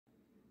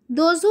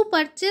Those who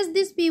purchase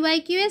this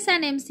PYQs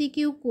and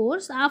MCQ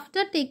course,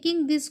 after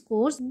taking this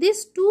course,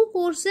 these two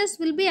courses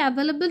will be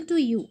available to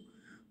you.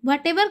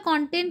 Whatever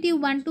content you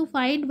want to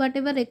find,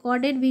 whatever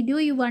recorded video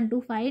you want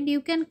to find, you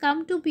can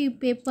come to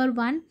paper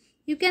 1.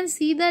 You can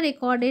see the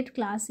recorded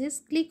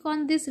classes. Click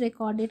on this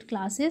recorded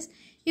classes.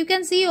 You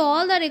can see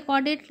all the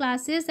recorded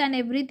classes and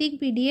everything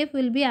PDF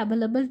will be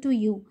available to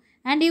you.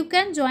 And you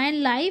can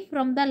join live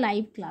from the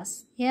live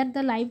class. Here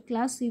the live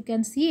class you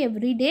can see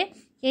every day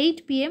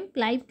 8 PM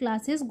live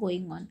classes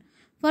going on.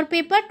 For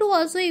paper 2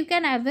 also you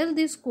can avail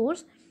this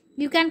course.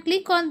 You can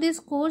click on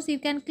this course, you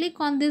can click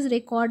on this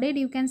recorded,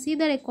 you can see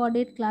the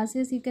recorded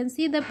classes, you can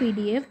see the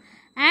PDF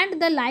and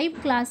the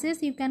live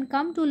classes. You can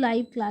come to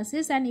live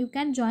classes and you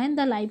can join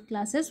the live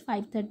classes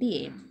 5:30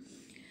 AM.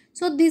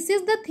 So this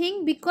is the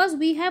thing, because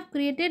we have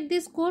created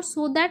this course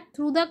so that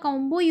through the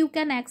combo you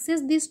can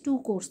access these two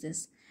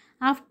courses.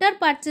 After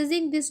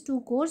purchasing this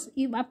two course,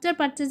 after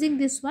purchasing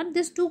this one,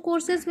 these two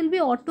courses will be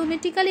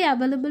automatically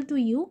available to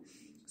you.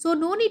 So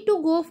no need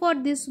to go for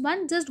this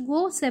one, just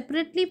go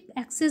separately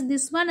access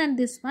this one and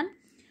this one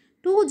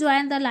to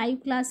join the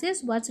live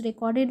classes, watch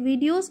recorded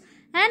videos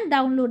and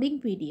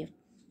downloading PDF.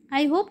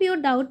 I hope your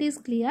doubt is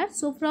clear.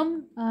 So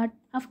from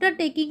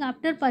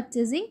after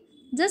purchasing,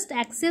 just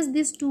access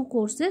these two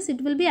courses,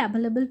 it will be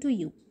available to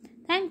you.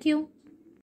 Thank you.